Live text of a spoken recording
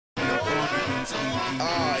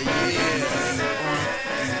Ah, yeah.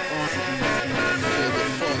 Feel the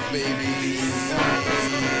funk, baby.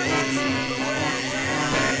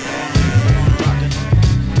 Rockin',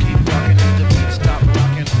 keep rockin' if the beat stop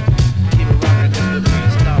rockin'. Keep it rockin' if the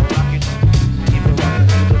beat stop rockin'. Keep it rockin'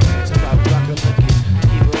 if the beat stop rockin'. Look it,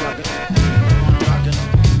 keep it rockin', rockin'.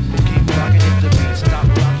 Keep rockin' if the beat stop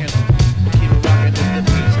rockin'. Keep it rockin' if the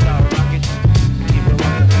beat stop rockin'. Keep it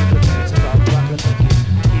rockin' if the beat stop rockin'. Look it,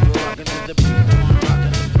 keep it rockin' if the beat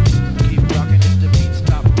rockin'. Keep rockin' if the beat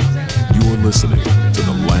stop rockin'. You are listening to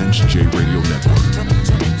the Lance J Radio Network.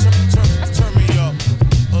 Turn me up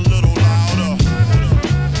a little louder.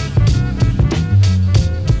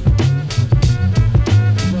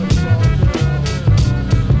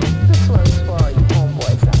 This one's for all you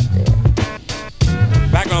homeboys out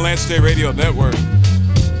there. Back on Lance J Radio Network.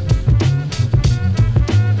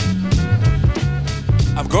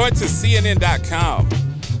 I'm going to CNN.com.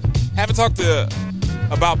 Haven't talked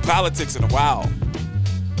about politics in a while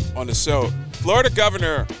on the show. Florida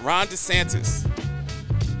Governor Ron DeSantis,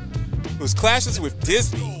 whose clashes with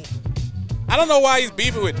Disney. I don't know why he's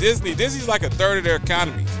beefing with Disney. Disney's like a third of their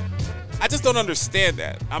economy. I just don't understand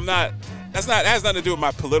that. That has nothing to do with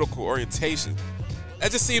my political orientation.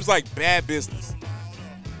 That just seems like bad business.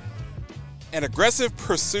 An aggressive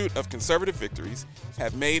pursuit of conservative victories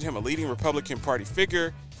have made him a leading Republican Party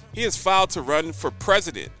figure. He has filed to run for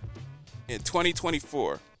president in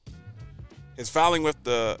 2024. His filing with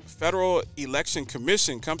the Federal Election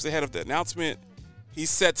Commission comes ahead of the announcement he's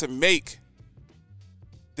set to make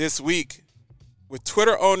this week with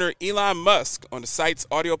Twitter owner Elon Musk on the site's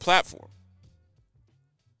audio platform.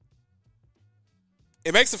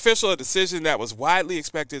 It makes official a decision that was widely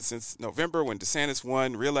expected since November when DeSantis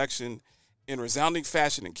won re-election in resounding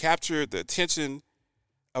fashion and captured the attention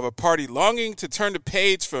of a party longing to turn the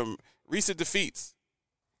page from recent defeats.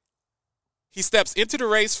 He steps into the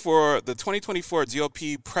race for the 2024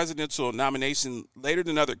 GOP presidential nomination later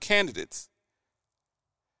than other candidates,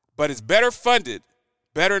 but is better funded,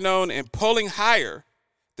 better known, and polling higher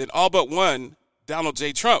than all but one Donald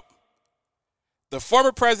J. Trump. The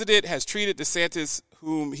former president has treated DeSantis,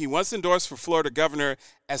 whom he once endorsed for Florida governor,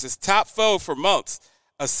 as his top foe for months,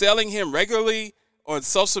 assailing him regularly on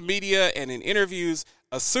social media and in interviews.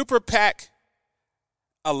 A super PAC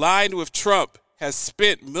aligned with Trump has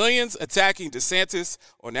spent millions attacking DeSantis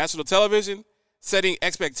on national television, setting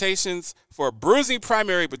expectations for a bruising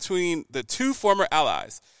primary between the two former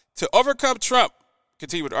allies. To overcome Trump,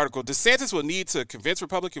 continue with the article, DeSantis will need to convince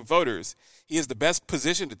Republican voters he is the best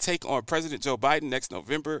position to take on President Joe Biden next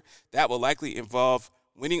November. That will likely involve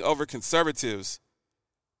winning over conservatives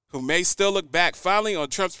who may still look back finally on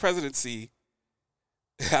Trump's presidency.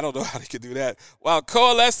 I don't know how they could do that, while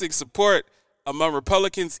coalescing support among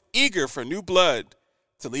Republicans eager for new blood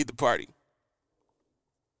to lead the party.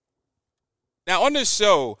 Now, on this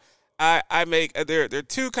show, I make there are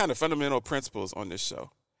two kind of fundamental principles on this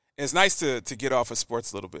show. And it's nice to get off of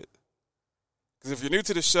sports a little bit. Because if you're new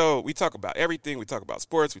to the show, we talk about everything. We talk about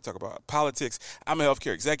sports. We talk about politics. I'm a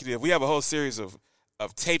healthcare executive. We have a whole series of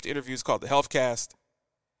taped interviews called the Healthcast,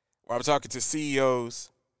 where I'm talking to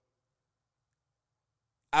CEOs.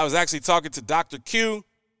 I was actually talking to Dr. Q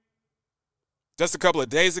just a couple of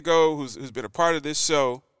days ago, who's been a part of this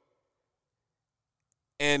show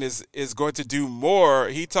and is going to do more.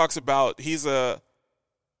 He talks about he's a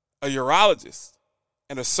urologist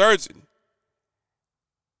and a surgeon,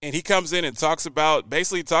 and he comes in and talks about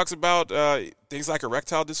things like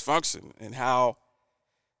erectile dysfunction and how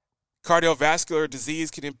cardiovascular disease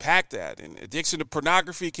can impact that, and addiction to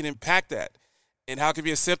pornography can impact that, and how it can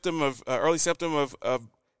be a early symptom of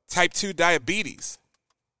type 2 diabetes.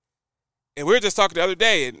 And we were just talking the other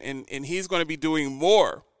day, and he's going to be doing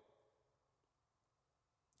more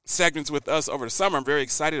segments with us over the summer. I'm very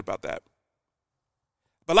excited about that.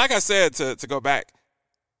 But like I said, to go back,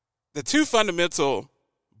 the two fundamental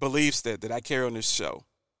beliefs that I carry on this show.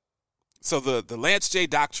 So the Lance J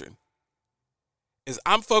doctrine is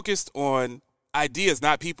I'm focused on ideas,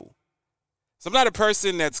 not people. So I'm not a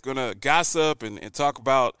person that's going to gossip and talk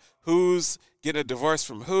about who's getting a divorce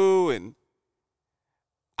from who, and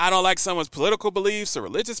I don't like someone's political beliefs or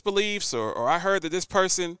religious beliefs, or I heard that this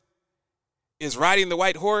person is riding the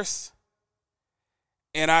white horse,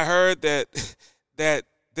 and I heard that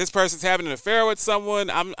this person's having an affair with someone.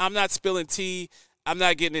 I'm not spilling tea. I'm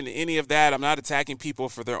not getting into any of that. I'm not attacking people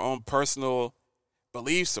for their own personal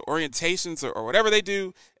beliefs or orientations or whatever they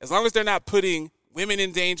do. As long as they're not putting women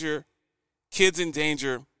in danger, kids in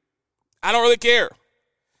danger, I don't really care.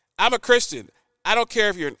 I'm a Christian. I don't care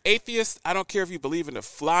if you're an atheist. I don't care if you believe in a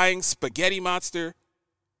flying spaghetti monster.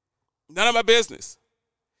 None of my business.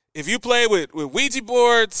 If you play with Ouija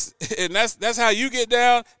boards and that's how you get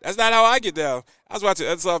down, that's not how I get down. I was watching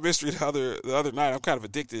Unsolved Mystery the other night. I'm kind of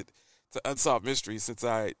addicted to Unsolved Mystery since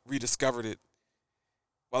I rediscovered it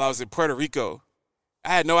while I was in Puerto Rico. I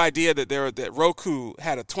had no idea that Roku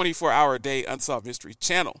had a 24-hour-a-day Unsolved Mystery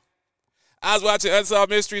channel. I was watching Unsolved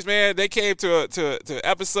Mysteries, man. They came to an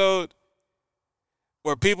episode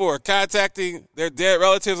where people were contacting their dead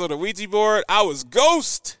relatives on the Ouija board. I was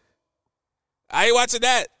ghost. I ain't watching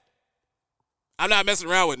that. I'm not messing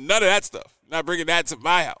around with none of that stuff. I'm not bringing that to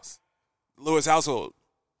my house, Lewis household.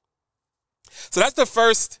 So that's the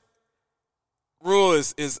first rule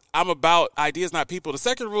is I'm about ideas, not people. The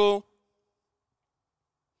second rule,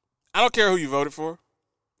 I don't care who you voted for.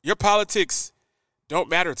 Your politics don't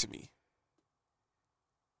matter to me.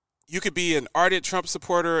 You could be an ardent Trump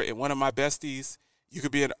supporter and one of my besties. You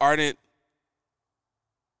could be an ardent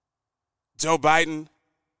Joe Biden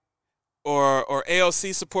or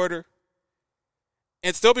AOC supporter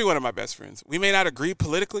and still be one of my best friends. We may not agree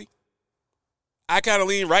politically. I kind of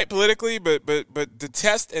lean right politically, but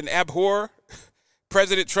detest and abhor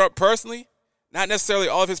President Trump personally, not necessarily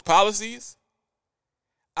all of his policies.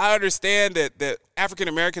 I understand that African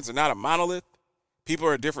Americans are not a monolith. People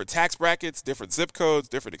are in different tax brackets, different zip codes,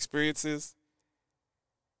 different experiences.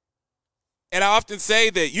 And I often say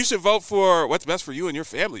that you should vote for what's best for you and your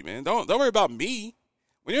family, man. Don't worry about me.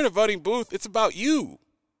 When you're in a voting booth, it's about you.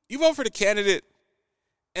 You vote for the candidate,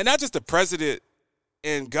 and not just the president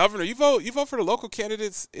and governor. You vote for the local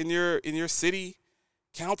candidates in your city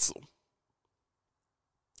council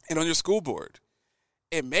and on your school board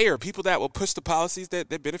and mayor, people that will push the policies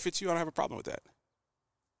that benefit you. I don't have a problem with that.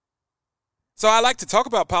 So I like to talk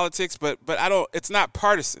about politics, but I don't. It's not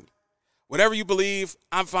partisan. Whatever you believe,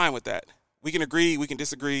 I'm fine with that. We can agree, we can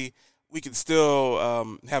disagree, we can still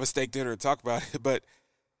have a steak dinner and talk about it. But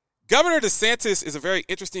Governor DeSantis is a very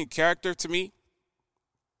interesting character to me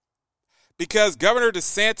because Governor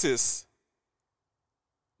DeSantis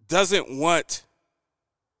doesn't want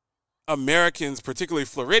Americans, particularly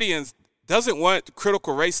Floridians, doesn't want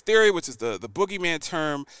critical race theory, which is the boogeyman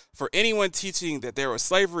term for anyone teaching that there was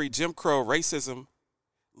slavery, Jim Crow, racism,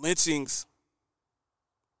 lynchings,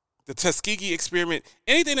 the Tuskegee experiment,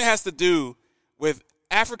 anything that has to do with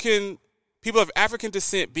people of African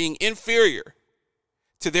descent being inferior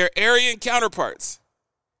to their Aryan counterparts.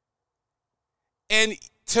 And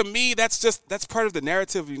to me, that's part of the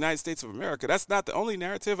narrative of the United States of America. That's not the only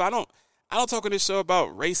narrative. I don't talk on this show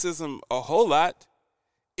about racism a whole lot.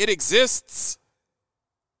 It exists.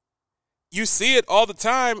 You see it all the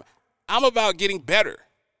time. I'm about getting better.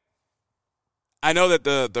 I know that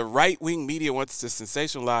the right-wing media wants to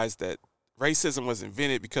sensationalize that racism was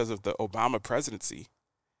invented because of the Obama presidency.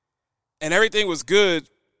 And everything was good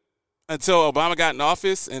until Obama got in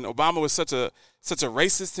office, and Obama was such a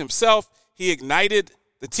racist himself. He ignited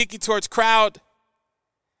the Tiki Torch crowd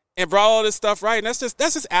and brought all this stuff right. And that's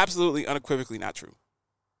just absolutely unequivocally not true.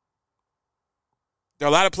 There are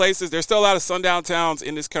a lot of places. There's still a lot of sundown towns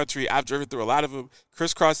in this country. I've driven through a lot of them,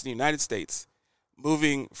 crisscrossing the United States,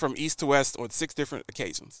 moving from east to west on 6 different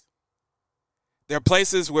occasions. There are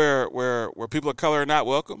places where people of color are not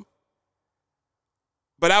welcome.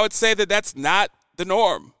 But I would say that that's not the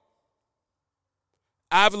norm.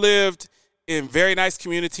 I've lived in very nice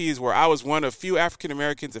communities where I was one of few African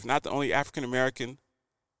Americans, if not the only African American,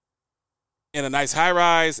 in a nice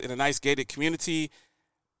high-rise, in a nice gated community.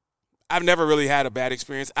 I've never really had a bad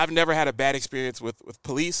experience. I've never had a bad experience with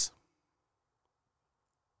police.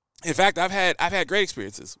 In fact, I've had great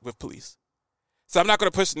experiences with police. So I'm not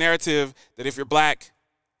going to push the narrative that if you're black,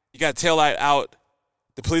 you got a taillight out,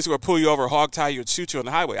 the police are going to pull you over, hog tie you, and shoot you on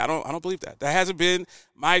the highway. I don't believe that. That hasn't been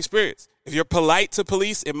my experience. If you're polite to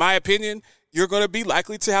police, in my opinion, you're going to be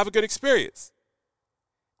likely to have a good experience.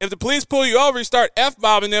 If the police pull you over, you start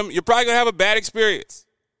F-bombing them, you're probably going to have a bad experience.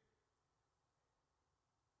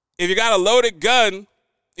 If you got a loaded gun,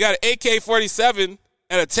 you got an AK-47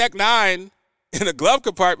 and a Tech-9 in a glove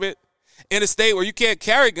compartment in a state where you can't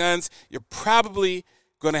carry guns, you're probably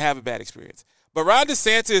going to have a bad experience. But Ron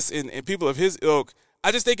DeSantis and people of his ilk,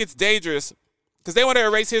 I just think it's dangerous because they want to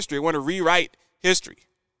erase history, want to rewrite history.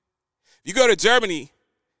 You go to Germany,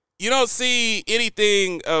 you don't see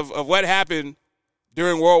anything of what happened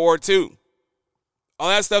during World War II. All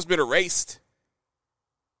that stuff's been erased.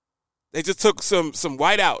 They just took some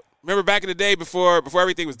whiteout. Remember back in the day before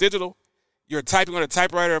everything was digital? You're typing on a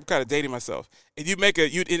typewriter. I'm kind of dating myself. And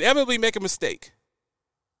you'd inevitably make a mistake.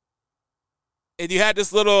 And you had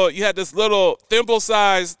this little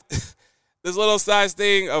thimble-sized, this little size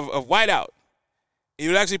thing of whiteout. And you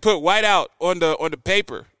would actually put whiteout on the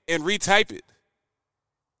paper and retype it.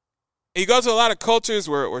 And you go to a lot of cultures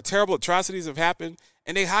where terrible atrocities have happened,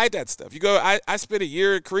 and they hide that stuff. You go, I spent a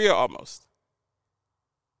year in Korea almost.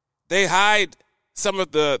 They hide some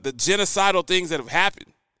of the genocidal things that have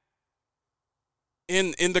happened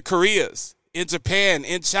in the Koreas, in Japan,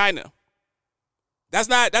 in China. That's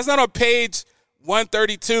not on page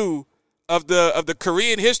 132 of the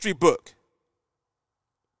Korean history book.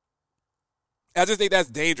 I just think that's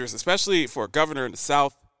dangerous, especially for a governor in the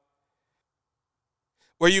South,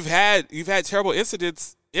 where you've had terrible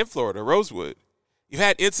incidents in Florida, Rosewood. You've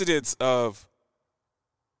had incidents of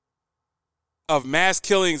mass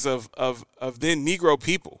killings of then Negro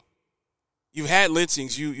people. You've had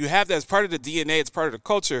lynchings. You have that as part of the DNA. It's part of the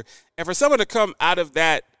culture. And for someone to come out of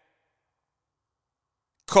that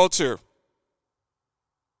culture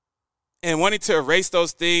and wanting to erase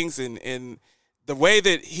those things and the way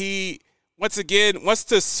that he, once again, wants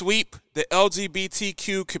to sweep the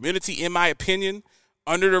LGBTQ community, in my opinion,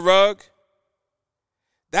 under the rug,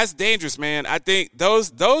 that's dangerous, man. I think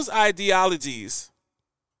those ideologies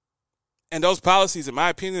and those policies, in my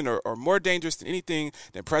opinion, are more dangerous than anything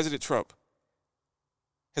that President Trump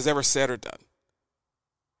has ever said or done.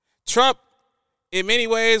 Trump, in many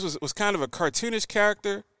ways, was kind of a cartoonish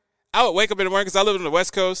character. I would wake up in the morning, because I live on the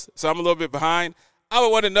West Coast, so I'm a little bit behind. I would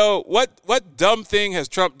want to know what dumb thing has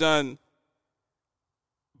Trump done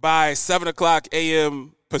by 7 o'clock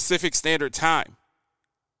a.m. Pacific Standard Time.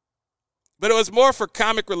 But it was more for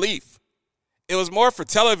comic relief. It was more for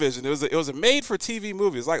television. It was a made-for-TV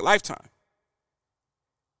movie. It's like Lifetime.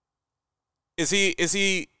 Is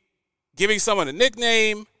he giving someone a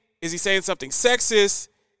nickname? Is he saying something sexist?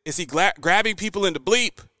 Is he grabbing people in the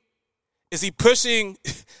bleep? Is he pushing?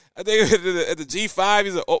 I think at the G5,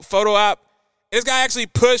 he's a photo op. This guy actually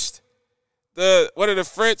pushed one of the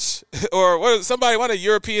French or one of the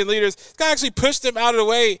European leaders. This guy actually pushed him out of the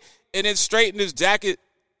way and then straightened his jacket.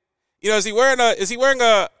 You know, is he wearing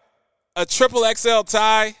a XXXL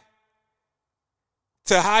tie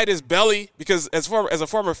to hide his belly? Because as a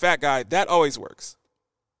former fat guy, that always works.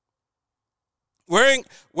 Wearing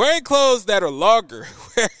clothes that are longer,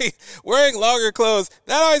 wearing longer clothes,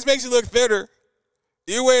 that always makes you look thinner.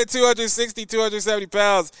 You weigh 260, 270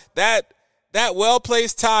 pounds. That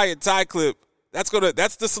well-placed tie and tie clip, that's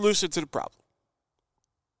the solution to the problem.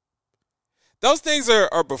 Those things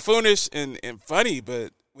are buffoonish and funny,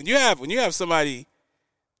 but when you have somebody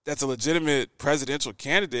that's a legitimate presidential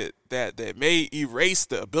candidate that may erase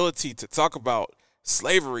the ability to talk about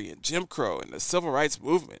slavery and Jim Crow and the civil rights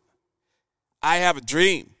movement, I have a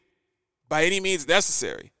dream, by any means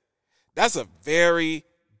necessary. That's a very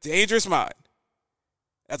dangerous mind.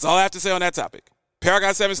 That's all I have to say on that topic.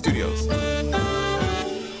 Paragon 7 Studios.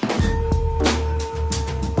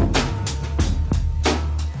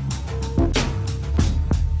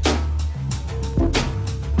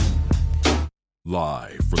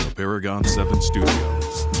 Live from the Paragon 7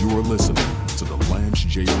 Studios, you are listening to the Lance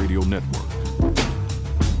J Radio Network.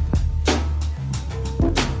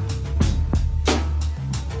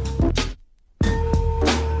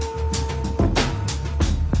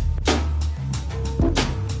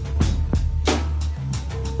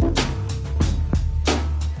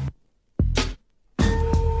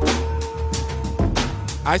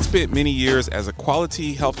 I spent many years as a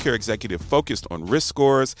quality healthcare executive focused on risk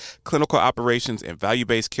scores, clinical operations, and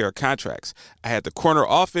value-based care contracts. I had the corner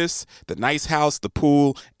office, the nice house, the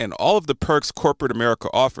pool, and all of the perks corporate America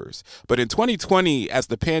offers. But in 2020, as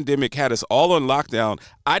the pandemic had us all on lockdown,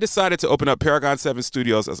 I decided to open up Paragon 7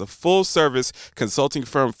 Studios as a full-service consulting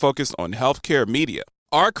firm focused on healthcare media.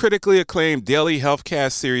 Our critically acclaimed daily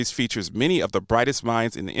HealthCast series features many of the brightest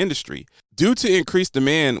minds in the industry. Due to increased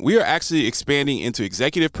demand, we are actually expanding into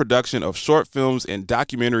executive production of short films and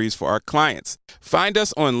documentaries for our clients. Find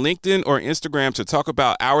us on LinkedIn or Instagram to talk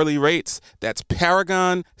about hourly rates. That's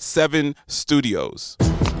Paragon 7 Studios.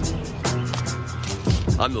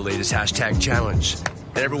 I'm the latest hashtag challenge,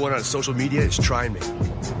 and everyone on social media is trying me.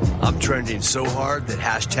 I'm trending so hard that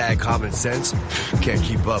hashtag common sense can't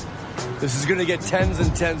keep up. This is gonna get tens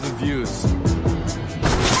and tens of views.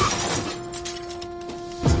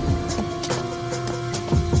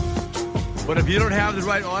 But if you don't have the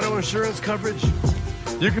right auto insurance coverage,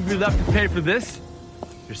 you could be left to pay for this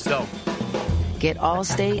yourself. Get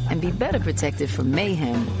Allstate and be better protected from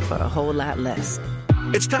mayhem for a whole lot less.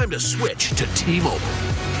 It's time to switch to T-Mobile.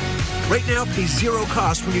 Right now, pay zero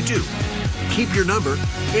cost when you do. Keep your number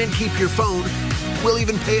and keep your phone. We'll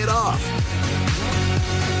even pay it off.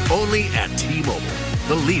 Only at T-Mobile,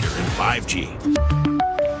 the leader in 5G.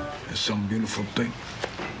 That's some beautiful thing.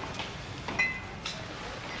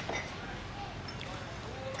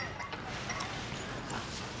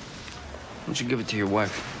 Why don't you give it to your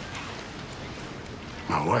wife?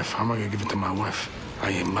 My wife? How am I gonna give it to my wife? I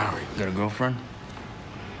ain't married. You got a girlfriend?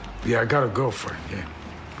 Yeah, I got a girlfriend, yeah.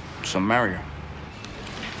 So marry her.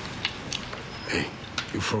 Hey,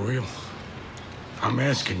 you for real? I'm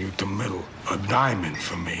asking you to middle a diamond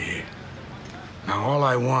for me here. Now, all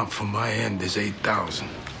I want from my end is 8,000.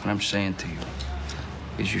 What I'm saying to you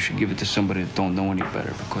is you should give it to somebody that don't know any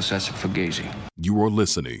better, because that's a fugazi. You are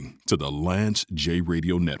listening to the Lance J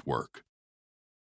Radio Network.